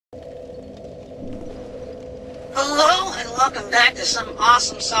Hello and welcome back to some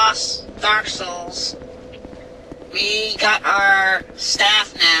awesome sauce Dark Souls. We got our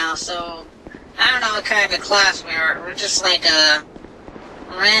staff now, so I don't know what kind of class we are. We're just like a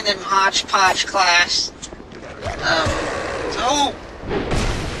random hodgepodge class. Oh!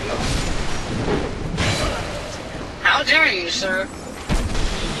 How dare you, sir?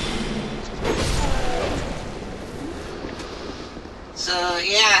 So,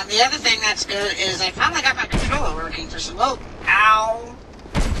 yeah, the other thing that's good is I finally got my controller working for some... Oh, ow.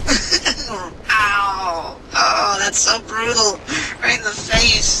 Ow. Oh, that's so brutal. Right in the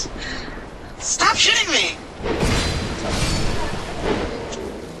face. Stop shooting me.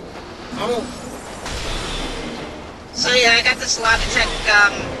 Oh. So, yeah, I got this Logitech,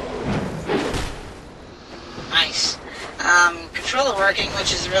 nice. Controller working,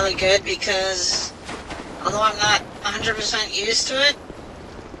 which is really good because... although I'm not 100% used to it,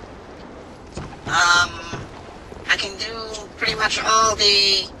 I can do pretty much all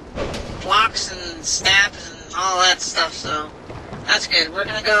the blocks and stabs and all that stuff, so that's good. We're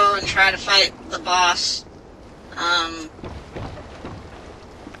gonna go and try to fight the boss.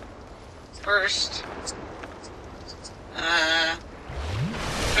 First,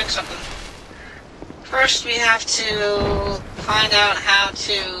 drink something. First, we have to find out how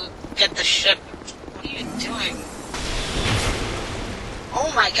to get the ship. What are you doing? Oh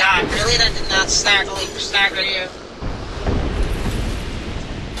my god, really? That did not stagger you.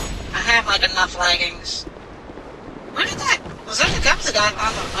 I have like enough leggings. Where did that... was that the guy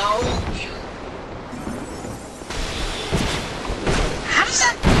on the... oh, you... how does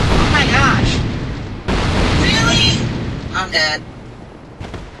that... oh my gosh. Really? I'm dead.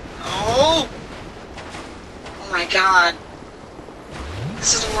 Oh! Oh my god.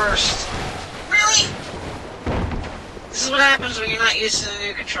 This is the worst. Really? This is what happens when you're not used to the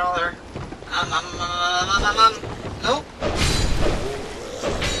new controller. Nope.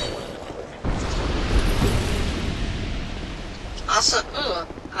 Also,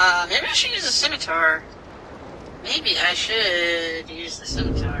 maybe I should use a scimitar. Maybe I should use the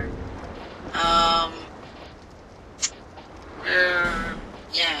scimitar.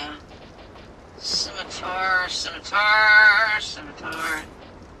 Yeah. Scimitar.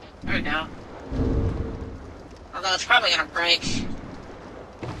 There we go. Although it's probably gonna break.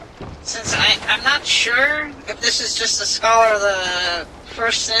 Since I'm not sure if this is just the Scholar of the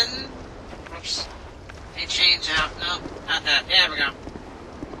First Sin. Oops. They change out. Nope, not that. Yeah, there we go.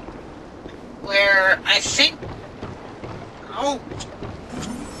 Where I think... oh!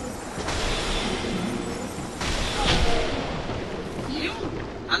 You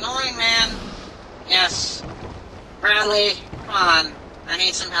annoying man. Yes. Bradley, come on. I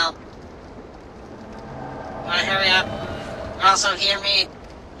need some help. Wanna hurry up? Also, hear me,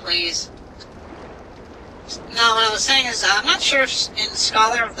 please. No, what I was saying is, I'm not sure if in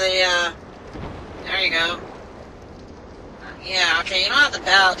Scholar of the, there you go. Yeah, okay, you don't have to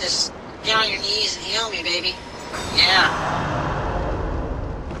bow, just get on your knees and heal me, baby. Yeah.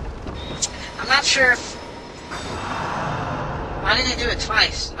 I'm not sure if... why didn't I do it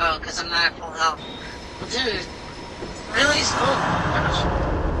twice? Oh, because I'm not at full health. Well, dude, really? Oh, gosh.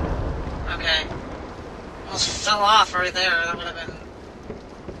 Okay. Almost fell off right there. That would have been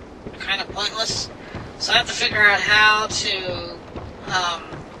kind of pointless. So I have to figure out how to,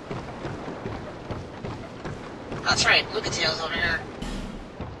 that's right, Lucatail's over here.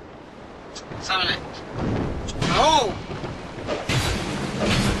 Summon it. Oh!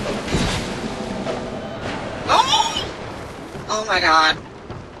 Oh! Oh my god.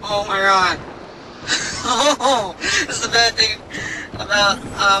 Oh my god. Oh! This is the bad thing about,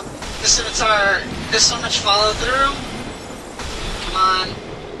 the scimitar. There's so much follow through. Come on.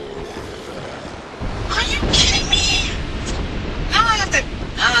 Are you kidding me? Now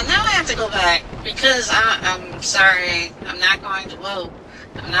I have to go back because I'm sorry. I'm not going to. Whoa!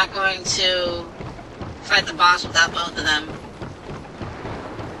 I'm not going to fight the boss without both of them.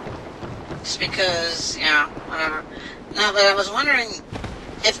 Just because, yeah, whatever. No, but I was wondering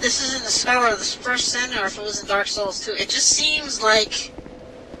if this is in the Scholar of the First Sin or if it was in Dark Souls 2. It just seems like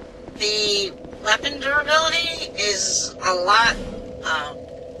the weapon durability is a lot,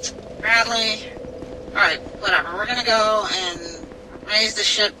 Bradley. Alright, whatever. We're gonna go and raise the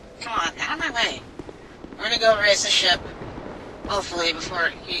ship. Come on, out of my way. We're gonna go raise the ship. Hopefully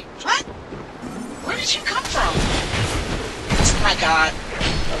before he... what? Where did you come from? Oh my god.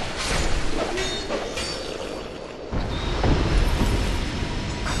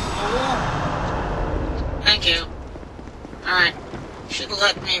 Oh. Thank you. Alright. Should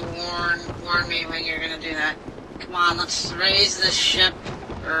let me warn me when you're gonna do that. Come on, let's raise this ship.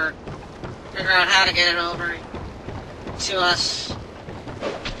 or figure out how to get it over to us.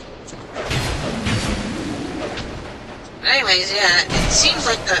 Anyways, yeah, it seems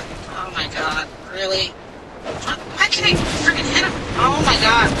like the... Oh my god, really? Why can't I freaking hit him? Oh my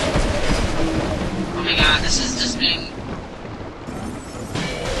god. Oh my god, this is just being...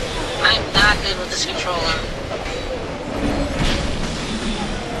 I'm not good with this controller.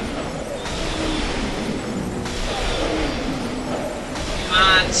 Come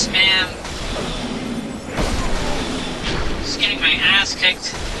on, spam. Just getting my ass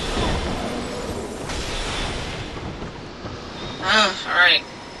kicked. Oh, alright.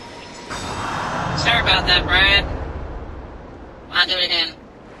 Sorry about that, Brad. Come on, do it again.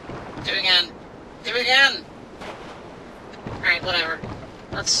 Do it again. Do it again! Alright, whatever.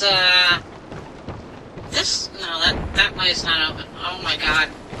 Let's, this... No, that way's not open. Oh my god.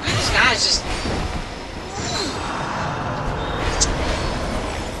 Why are these guys just...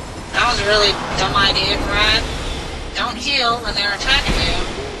 That was a really dumb idea, Brad. Don't heal when they're attacking you.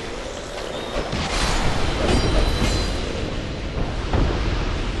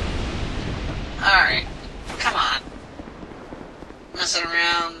 Alright. Come on. Messing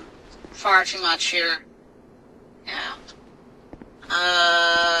around far too much here. Yeah.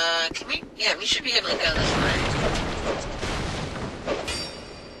 Can we... Yeah, we should be able to go this way.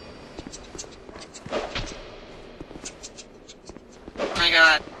 Oh my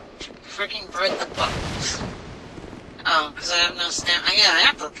god. Freaking break the buttons. Oh, because I have no stamina. Yeah, I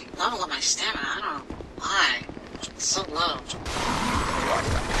have to level up my stamina. I don't know why. It's so low.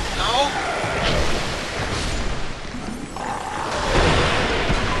 No?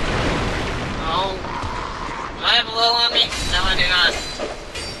 Oh. Do I have a low on me? No, I do not.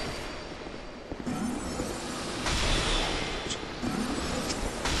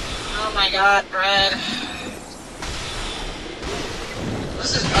 Oh my god, Brad.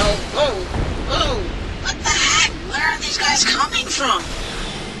 This is... Oh, whoa, whoa. What the heck? Where are these guys coming from?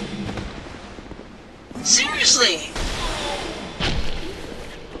 Seriously.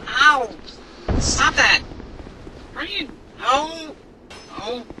 Ow. Stop that. Where are you? Oh.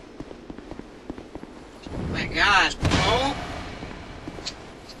 Oh. My god. Oh.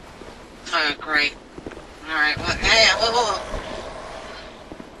 Oh, great. Alright, well, hey, whoa.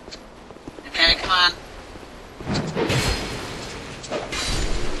 Okay, come on.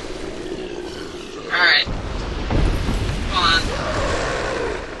 Alright. Come on.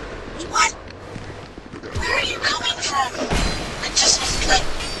 What? Where are you coming from? I just, like,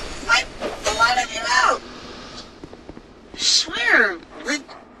 the light of you out. I swear.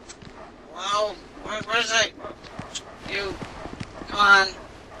 Wow. Where's that? You. Come on.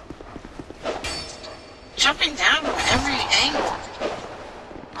 Jumping down from every angle.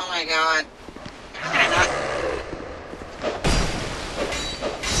 Oh my god. How can I not?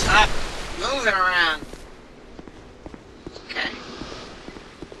 Stop moving around. Okay.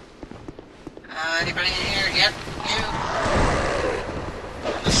 Anybody in here? Yep, you.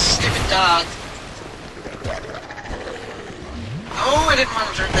 I'm a stupid dog. Oh, I didn't want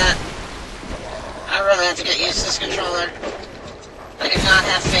to drink that. I really have to get used to this controller. I do not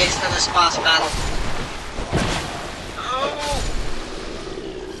have faith in this boss battle. Oh!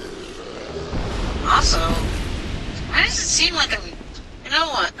 Also, why does it seem like I'm... You know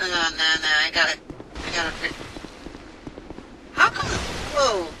what? No, I got it. How come...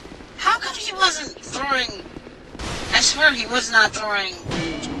 Whoa. How come he wasn't throwing... I swear he was not throwing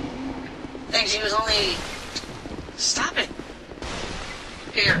things. He was only... Stop it.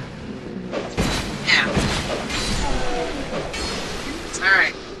 Here. Yeah.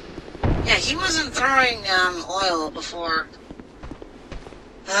 Alright. Yeah, he wasn't throwing, oil before.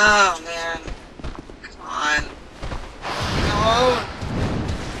 Oh, man. Come on. No.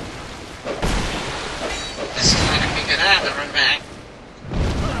 This is not gonna be good. I have to run back.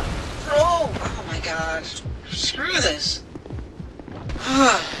 Oh my god. Screw this.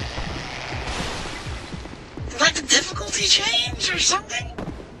 Did, like, the difficulty change or something?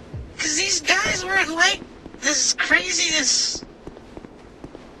 Because these guys weren't like this craziness.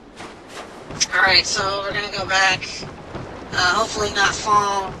 Alright, so we're gonna go back. Hopefully not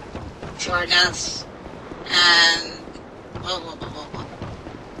fall to our deaths. And...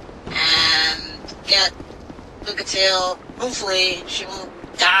 And get Lucatail. Hopefully she won't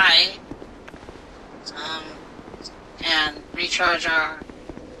die. And recharge our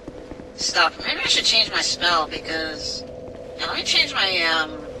stuff. Maybe I should change my spell because... Yeah, let me change my,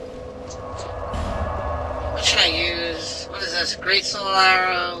 what should I use? What is this? Great Soul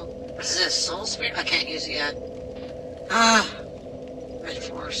Arrow. What is this? Soul Spirit? I can't use it yet. Red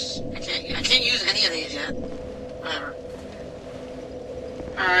Force. I can't use any of these yet. Whatever.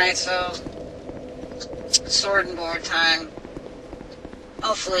 Alright, so sword and board time.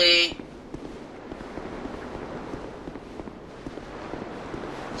 Hopefully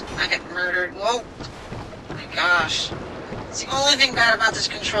I get murdered. Whoa! Oh my gosh. It's the only thing bad about this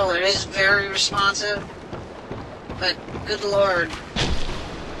controller. It is very responsive, but good lord.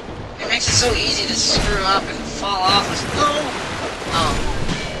 It makes it so easy to screw up and fall off. Oh!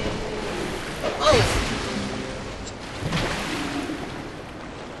 Oh!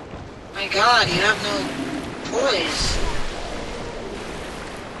 My god, you have no poise.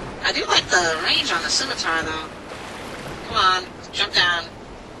 I do like the range on the scimitar, though. Come on, jump down.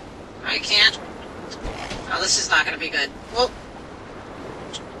 I can't. Oh, this is not gonna be good. Whoa.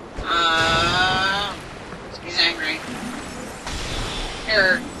 He's angry.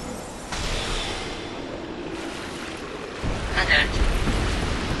 Here. Okay.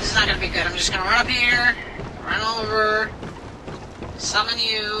 This is not gonna be good. I'm just gonna run up here, run over, summon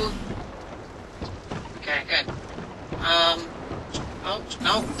you. Okay, good. Oh,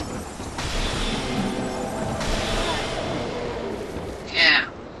 no. Yeah.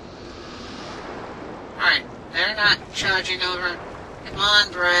 Alright, they're not charging over. Come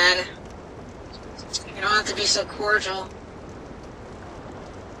on, Brad. You don't have to be so cordial.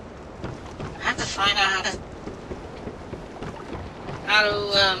 I have to find out how to,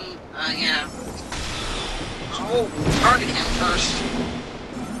 yeah. Oh, target him first.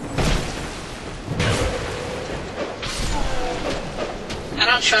 I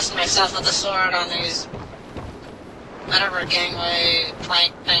don't trust myself with the sword on these whatever gangway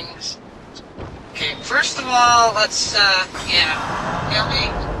plank things. Okay, first of all, let's, yeah, heal me.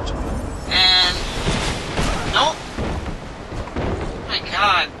 And, nope. Oh my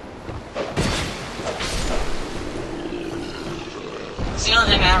god. It's the only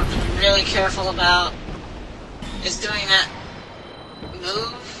thing I have to be really careful about is doing that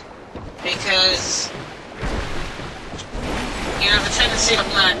move, because you have a tendency to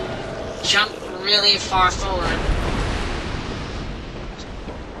want to jump really far forward.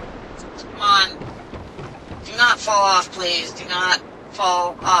 Come on. Do not fall off, please. Do not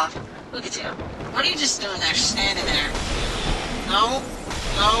fall off. Look at you. What are you just doing there, standing there? No.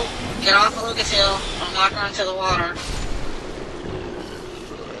 No. Get off of Lucas Hill. I'll knock her into the water.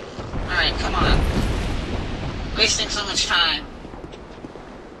 Alright, come on. Wasting so much time.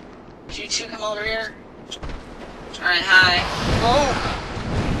 Did you two come over here? Alright, hi. Oh!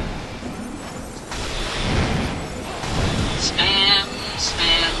 Spam,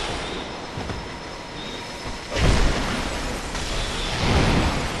 spam.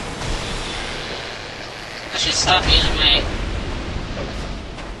 I should stop using my...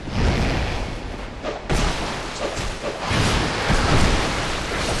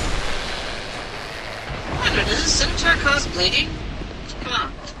 I wonder, does this scimitar cause bleeding? Come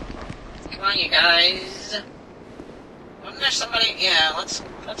on. Come on, you guys. Wasn't there somebody? Yeah, let's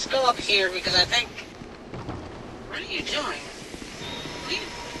go up here, because I think... What are you doing? What are you...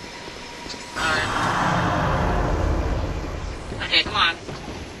 Alright. Okay, come on.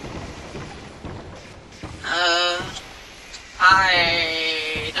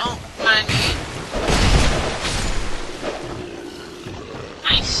 I don't mind me.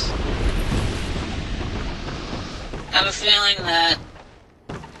 Nice. I have a feeling that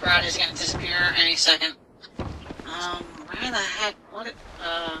Brad is gonna disappear any second. Where the heck? What?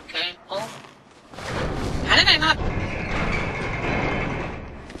 Okay. Oh. How did I not?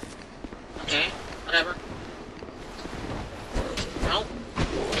 Okay. Whatever. Nope.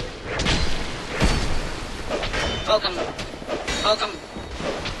 Poke him. Poke him.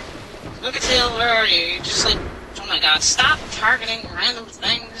 Look at Tail, where are you? You're just like, oh my god, stop targeting random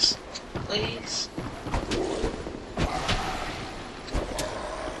things, please.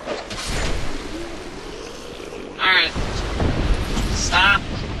 Alright. Stop.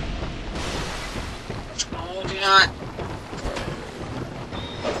 Oh, do not.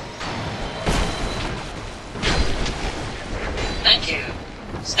 Thank you.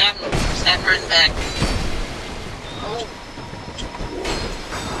 Stab right back. Oh.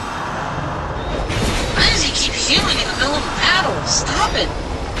 Why does he keep healing in the middle of a battle? Stop it.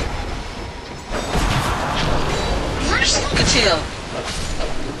 Where's Lucatail?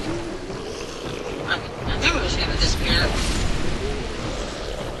 I knew it was gonna disappear.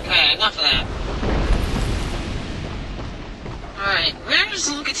 Okay, enough of that. Alright, where's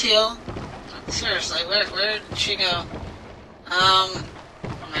Lucatail? Seriously, where did she go? Oh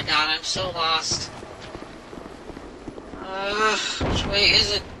my god, I'm so lost. Which way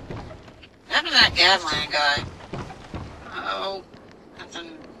is it? What happened to that Gadland guy? Oh, nothing.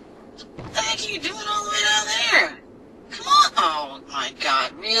 What the heck are you doing all the way down there? Come on! Oh my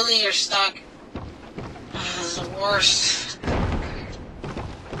god, really? You're stuck? This is the worst.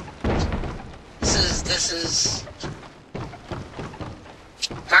 This is...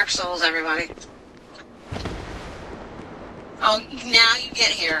 Dark Souls, everybody. Oh, now you get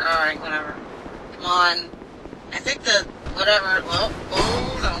here. Alright, whatever. Come on. I think the... whatever... Oh,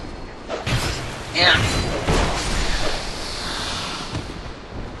 no. Yeah.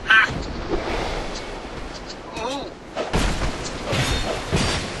 Ah! Oh!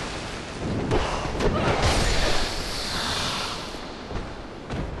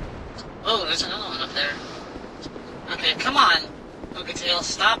 Oh, there's another one up there. Okay, come on. Look-a-tail,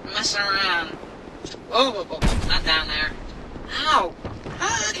 stop messing around. Whoa, not down there. Ow!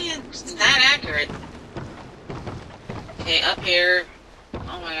 How do you... It's that accurate. Okay, up here.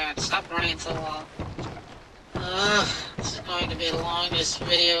 Oh my god, stop running into the wall. This is going to be the longest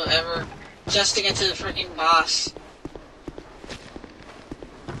video ever. Just to get to the freaking boss.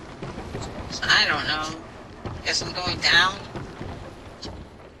 So, I don't know. Guess I'm going down.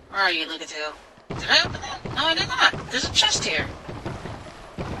 Where are you, Look-a-tail? Did I open that? No, I did not. There's a chest here.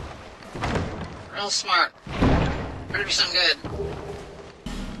 Real smart. Better be some good.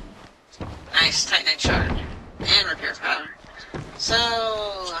 Nice Titanite shard. And repair powder. So,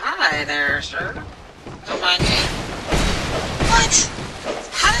 hi there, sir. Don't mind me. What?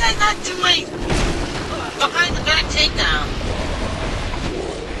 How did I not do my behind the back takedown?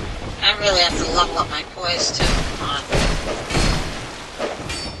 I really have to level up my poise too. Come on.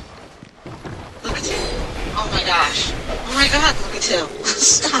 Look-a-tail. Oh my gosh. Oh my god, Look-a-tail.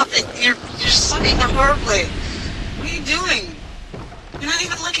 Stop it. You're sucking horribly. What are you doing? You're not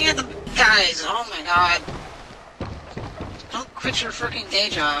even looking at the guys. Oh my god. Don't quit your freaking day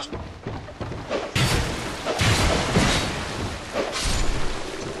job.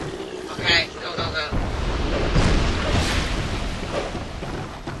 Okay, go, go, go.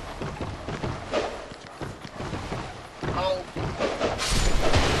 Oh.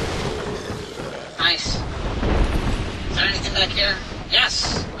 Nice. Is there anything back here?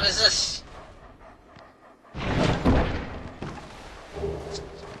 Yes! What is this?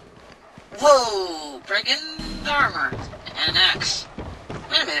 Whoa! Brigand armor. And an axe.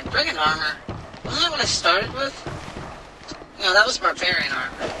 Wait a minute, brigand armor. Wasn't that what I started with? No, that was barbarian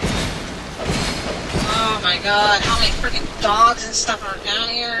armor. Oh my god, how many freaking dogs and stuff are down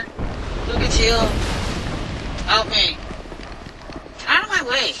here? Look-a-tail. Help me. Get out of my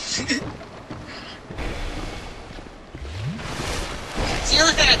way. It's the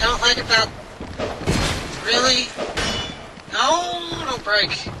other thing I don't like about... Really? No, don't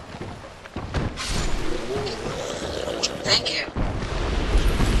break. Thank you.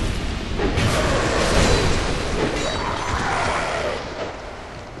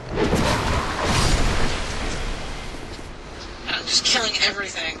 I'm just killing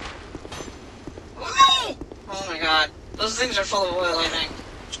everything. Oh my god. Those things are full of oil, I think.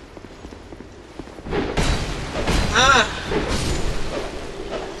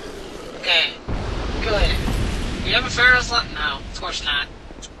 Okay. Good. You have a Pharaoh's luck? No, of course not.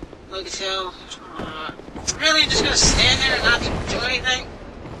 Look-a-tail. Really? Just gonna stand there and not do anything?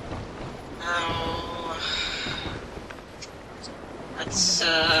 No. Let's,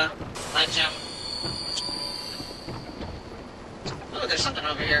 light jump. Oh, there's something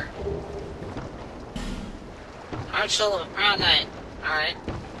over here. Hard soul of a brown knight. Alright.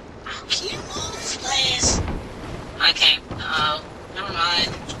 Oh, can you move, please? I can't. Oh, never mind.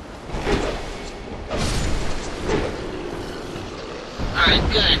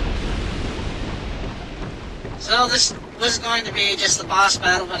 Alright, good. So this was going to be just the boss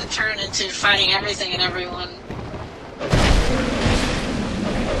battle, but it turned into fighting everything and everyone.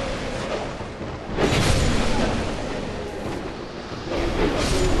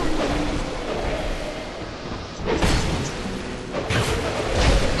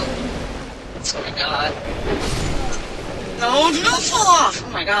 Oh my god. No, do not fall off! Oh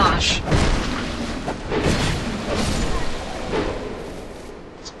my gosh.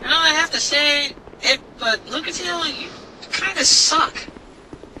 Now I have to say it, but Look-a-tail, you kind of suck.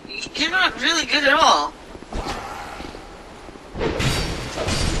 You're not really good at all.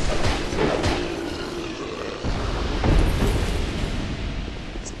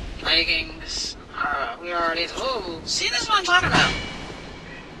 Leggings. We already... Oh, see, this is what I'm talking about.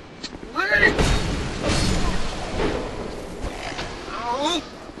 Where... Oh,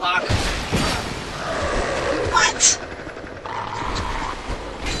 lock. What?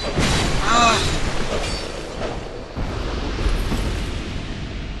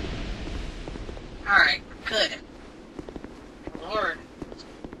 Alright, good. Lord.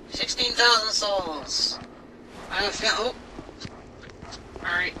 16,000 souls. I feel...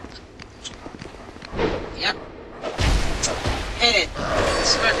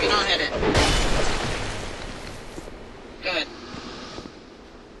 swear if you don't hit it. Good.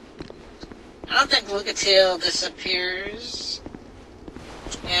 I don't think Lucatiel disappears.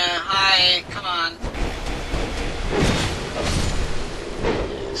 Yeah, hi, come on.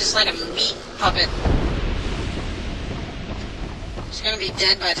 Just like a meat puppet. She's gonna be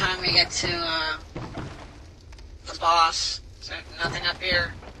dead by the time we get to, the boss. Is there nothing up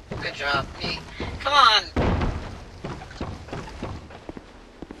here? Good job, me. Come on!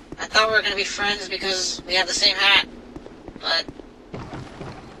 I thought we were gonna be friends because we have the same hat. But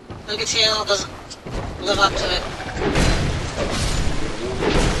Lucatiel doesn't live up to it.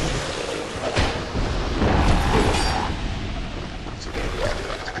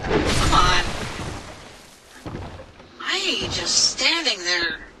 Come on. Why are you just standing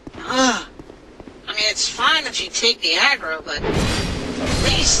there? Ugh. I mean, it's fine that you take the aggro, but at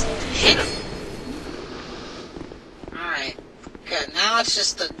least hit him. Alright. Good. Now it's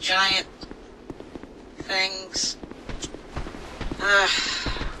just the giant things. Come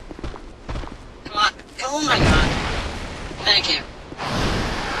on. Oh my god. Thank you.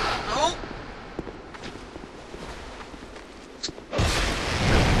 Oh.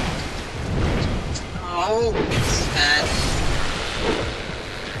 Oh, it's bad.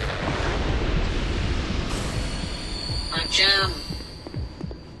 My gem.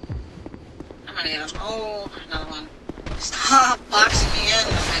 I'm gonna get him. Oh, another one. Stop boxing me in.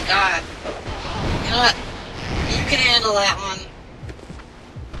 Oh my god. You know what? You can handle that one.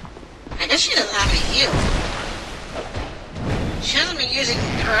 I guess she doesn't have any heal. She hasn't been using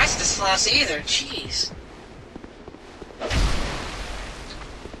her Estus Floss either. Jeez.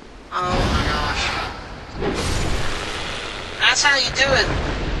 Oh my gosh. That's how you do it,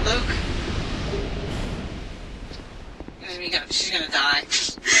 Luke. She's gonna die.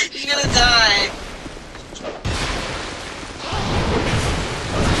 She's gonna die.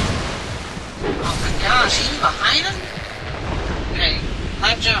 Oh my gosh, he's behind him? Okay,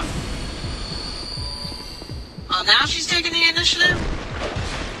 live jump. Oh, now she's taking the initiative?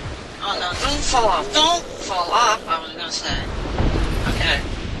 Oh no, don't fall off. Don't fall off, I was gonna say. Okay.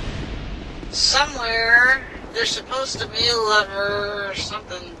 Somewhere, there's supposed to be a lever or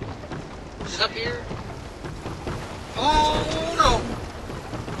something. Is it up here? Oh no!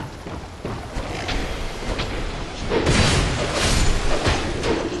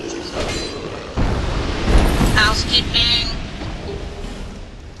 Housekeeping.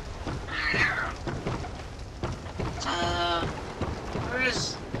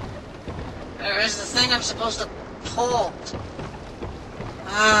 Where is the thing I'm supposed to pull?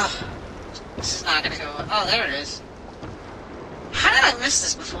 This is not gonna go. Oh, there it is. How did I miss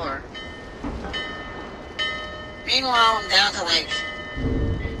this before? Meanwhile, I'm down to like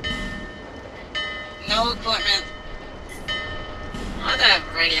no equipment. I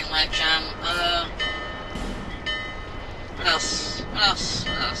have radiant light gem. What else? What else?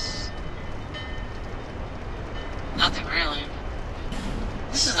 What else? Nothing really.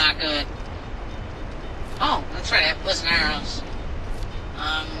 This is not good. Oh, that's right. I have bows and arrows.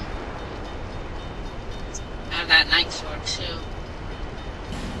 I have that night sword too.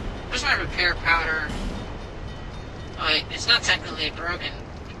 Where's my repair powder? Oh wait, it's not technically broken.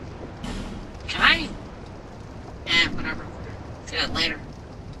 Can I? Eh, whatever. Do that later.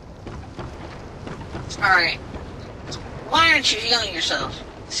 Alright. Why aren't you healing yourself?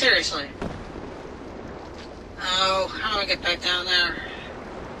 Seriously. Oh, how do I get back down there?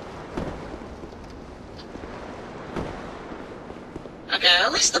 Okay,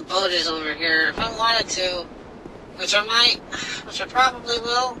 at least the boat is over here. If I wanted to, which I might, which I probably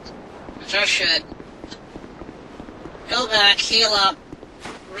will, which I should, go back, heal up,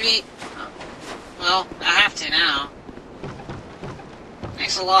 well, I have to now.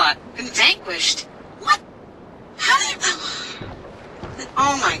 Thanks a lot. Been vanquished? What? How did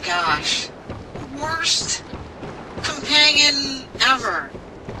oh my gosh. Worst companion ever.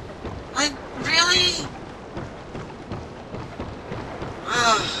 Like, really?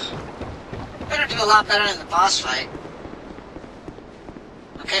 Better do a lot better in the boss fight.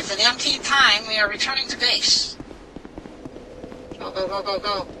 Okay, for the umpteenth time, we are returning to base. Go, go, go, go,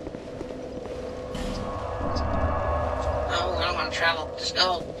 go. No, I don't want to travel. Just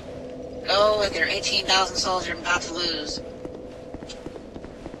go. Go with your 18,000 souls you're about to lose.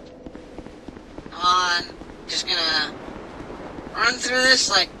 Come on. Just gonna run through this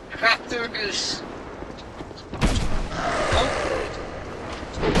like crap through a goose.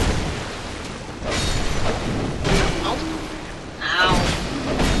 Oh.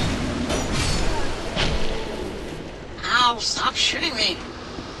 Ow, stop shooting me.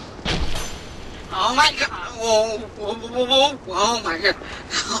 Oh my god, Oh my god.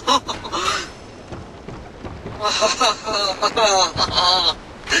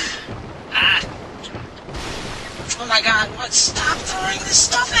 Ah. Oh my god, what? Stop throwing this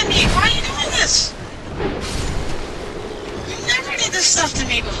stuff at me! Why are you doing this? You never did this stuff to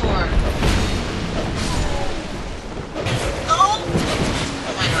me before. No!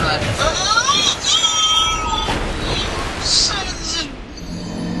 Oh my god. Sons of...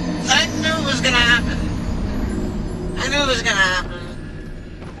 I knew it was gonna happen. I knew it was gonna happen.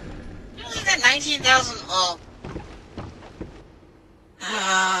 You only got 19,000... Oh.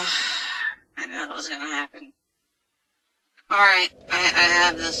 I knew it was gonna happen. Alright, I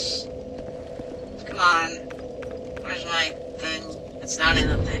have this. Come on. Where's my thing? It's not in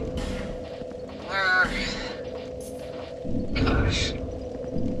the thing. Where? Gosh.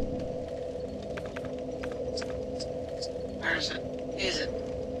 Where is it? Is it?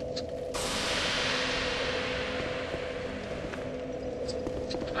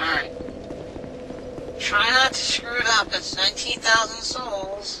 Alright. Try not to screw it up. It's 19,000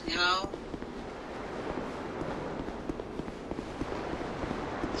 souls, you know?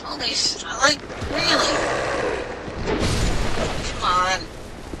 All these, really? Come on.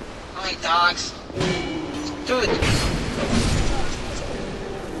 I like dogs. Do it.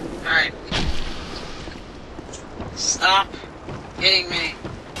 Alright. Stop hitting me.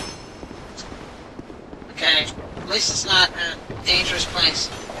 Okay. At least it's not a dangerous place.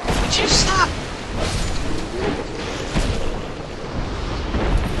 Would you stop?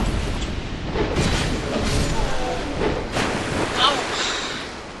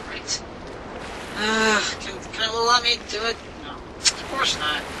 Can it let me do it? No. Of course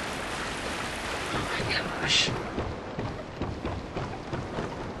not. Oh my gosh.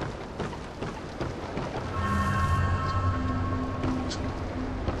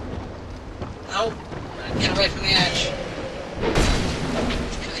 Nope. Get away from the edge.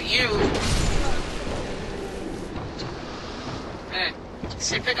 Because of you. Hey,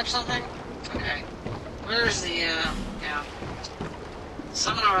 say pick up something? Okay. Where's the, yeah.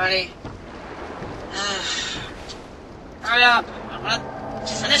 Someone already. Hurry up! I want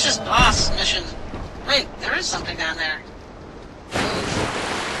to finish this boss mission. Wait, there is something down there.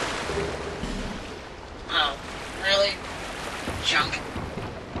 Oh, really? Junk.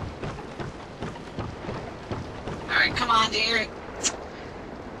 Alright, come on, dear.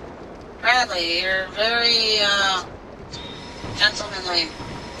 Bradley, you're very, gentlemanly.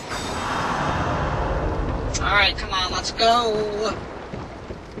 Alright, come on, let's go.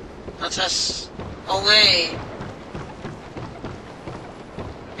 Let us away.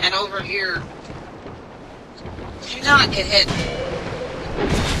 And over here. Do not get hit.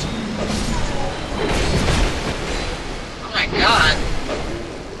 Oh my god.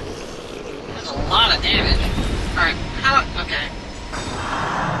 That's a lot of damage. Alright, how? Okay.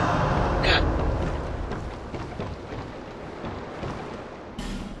 Good.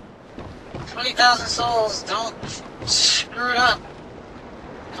 20,000 souls, don't screw it up.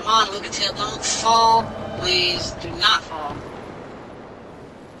 Come on, Lucatiel, don't fall. Please, do not fall.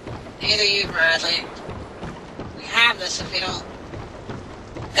 Neither you, Bradley. We have this if we don't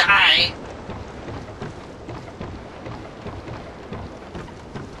die.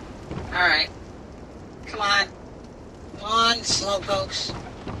 Alright. Come on. Come on, slowpokes.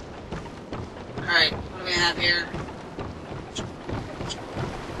 Alright, what do we have here?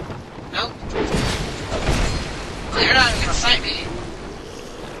 Nope. Well, you're not even gonna fight me.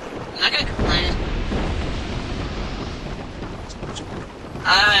 I'm not gonna complain.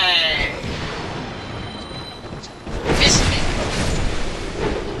 Missed me.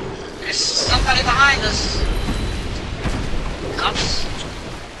 There's somebody behind us. Cops.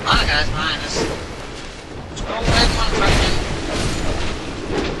 A lot of guys behind us. Oh, where's one person?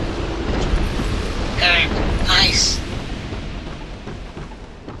 Okay, nice.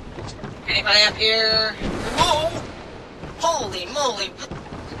 Anybody up here? Whoa! Holy moly!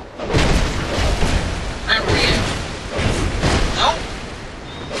 Where were you? Nope.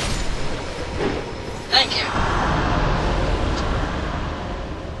 Thank you.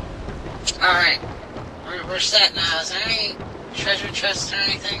 Alright. We're set now. Is there any treasure chests or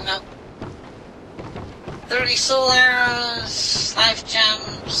anything? Nope. 30 soul arrows, life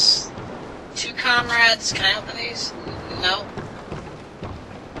gems, 2 comrades. Can I open these? Nope.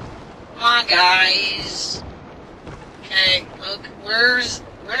 Come on, guys. Okay, look. Where's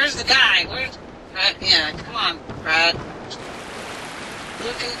the guy? Where's... yeah, come on, Brad.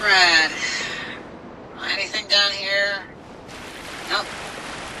 Luke and Brad. Anything down here? Nope.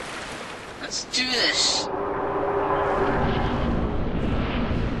 Let's do this.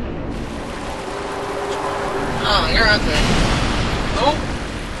 Oh, you're ugly. Oh.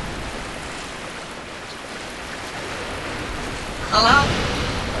 Hello?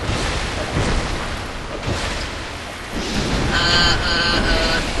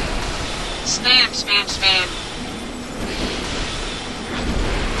 Spam, spam, spam.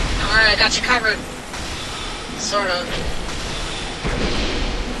 Don't worry, I got you covered. Sort of.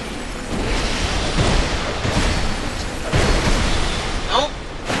 Oh!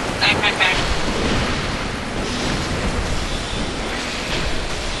 Back, back, back.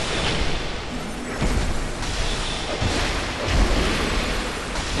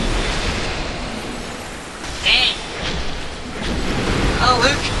 Dang. Oh,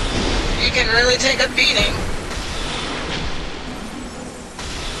 Luke, you can really take a beating.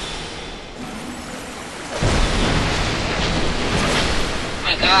 Oh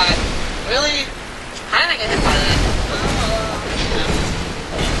my god. Really? How did I get hit by that?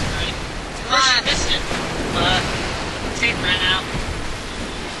 Come on, I missed it. But tape ran out.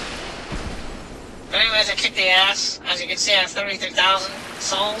 But anyways, I kicked the ass. As you can see, I have 33,000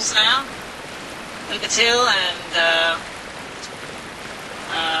 souls now. Look at two, and the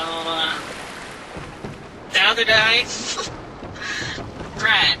other guy,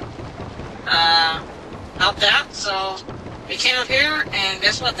 Brad, helped out, so we came up here, and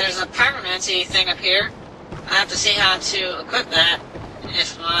guess what? There's a pyromancy thing up here. I have to see how to equip that.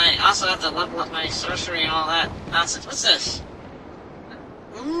 I also have to level up my sorcery and all that nonsense. What's this?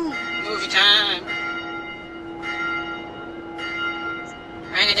 Ooh, movie time.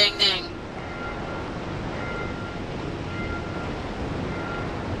 Ring-a-ding-ding.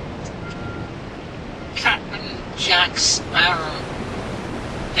 Captain Jack Sparrow.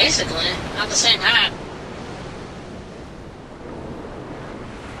 Basically, not the same hat.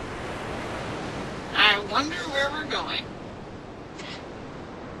 I wonder where we're going.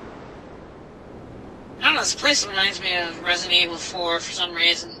 I don't know, this place reminds me of Resident Evil 4 for some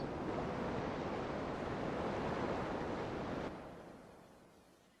reason.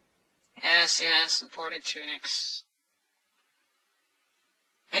 Yes, yes, imported tunics.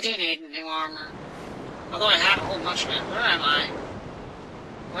 I do need new armor. Although I have a whole bunch of it. Where am I?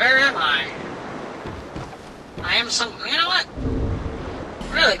 Where am I? I am some... You know what?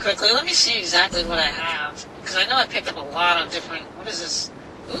 Really quickly, let me see exactly what I have. Because I know I picked up a lot of different... What is this?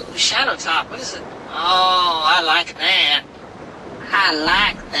 Ooh, Shadow Top. What is it? Oh, I like that. I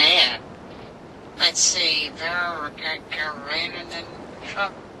like that. Let's see.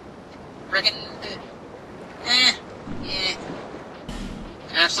 Truck. Friggin'... yeah.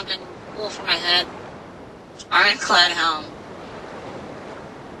 I have something cool for my head. Ironclad helm.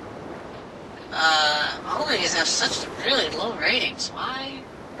 All of these have such really low ratings. Why?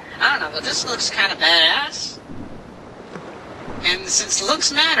 I don't know, but this looks kind of badass. And since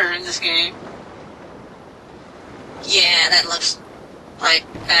looks matter in this game, yeah, that looks like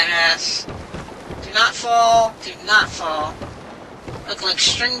badass. Do not fall. Do not fall. Look like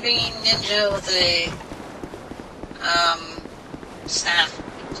String Bean Ninja with a, staff.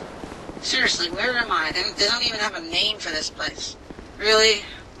 Seriously, where am I? They don't even have a name for this place. Really?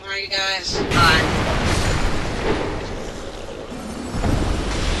 Where are you guys? Hi.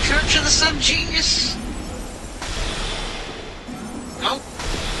 Church of the Subgenius? Nope.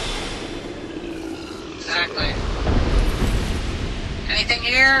 Exactly. Anything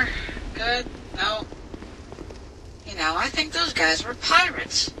here? Good? No. You know, I think those guys were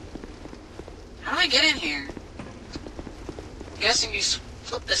pirates. How do I get in here? I'm guessing you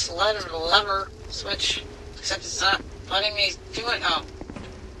flip this lever switch, except it's not letting me do it. Oh,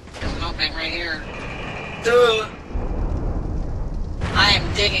 there's an opening right here. Duh. I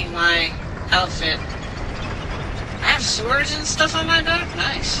am digging my outfit. I have swords and stuff on my back?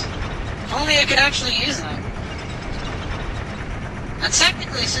 Nice. If only I could actually use them. Now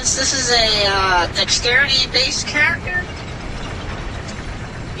technically, since this is a dexterity-based character,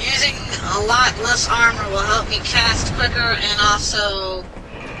 using a lot less armor will help me cast quicker and also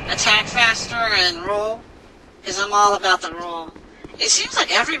attack faster and roll, because I'm all about the roll. It seems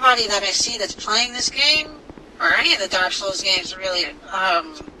like everybody that I see that's playing this game, or any of the Dark Souls games really,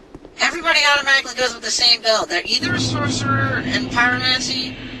 everybody automatically goes with the same build. They're either a sorcerer in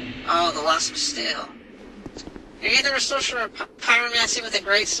pyromancy, oh, the Lost of Steel. They're either a sorcerer of pyromancy with a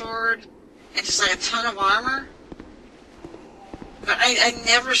great sword, and just like a ton of armor, but I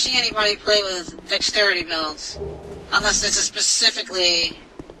never see anybody play with dexterity builds, unless it's a specifically,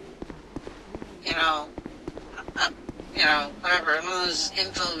 you know, whatever, one of those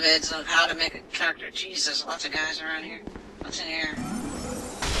info vids on how to make a character. Jesus, lots of guys around here. What's in here?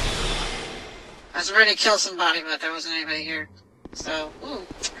 I was ready to kill somebody, but there wasn't anybody here. So, ooh.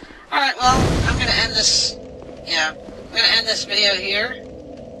 Alright, well, I'm gonna end this yeah, I'm gonna end this video here.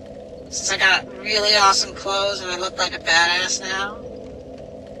 Since I got really awesome clothes and I look like a badass now.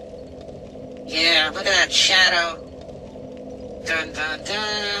 Yeah, look at that shadow. Dun dun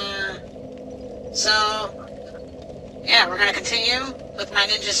dun. So, yeah, we're gonna continue with my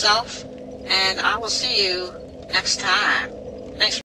ninja self, and I will see you next time.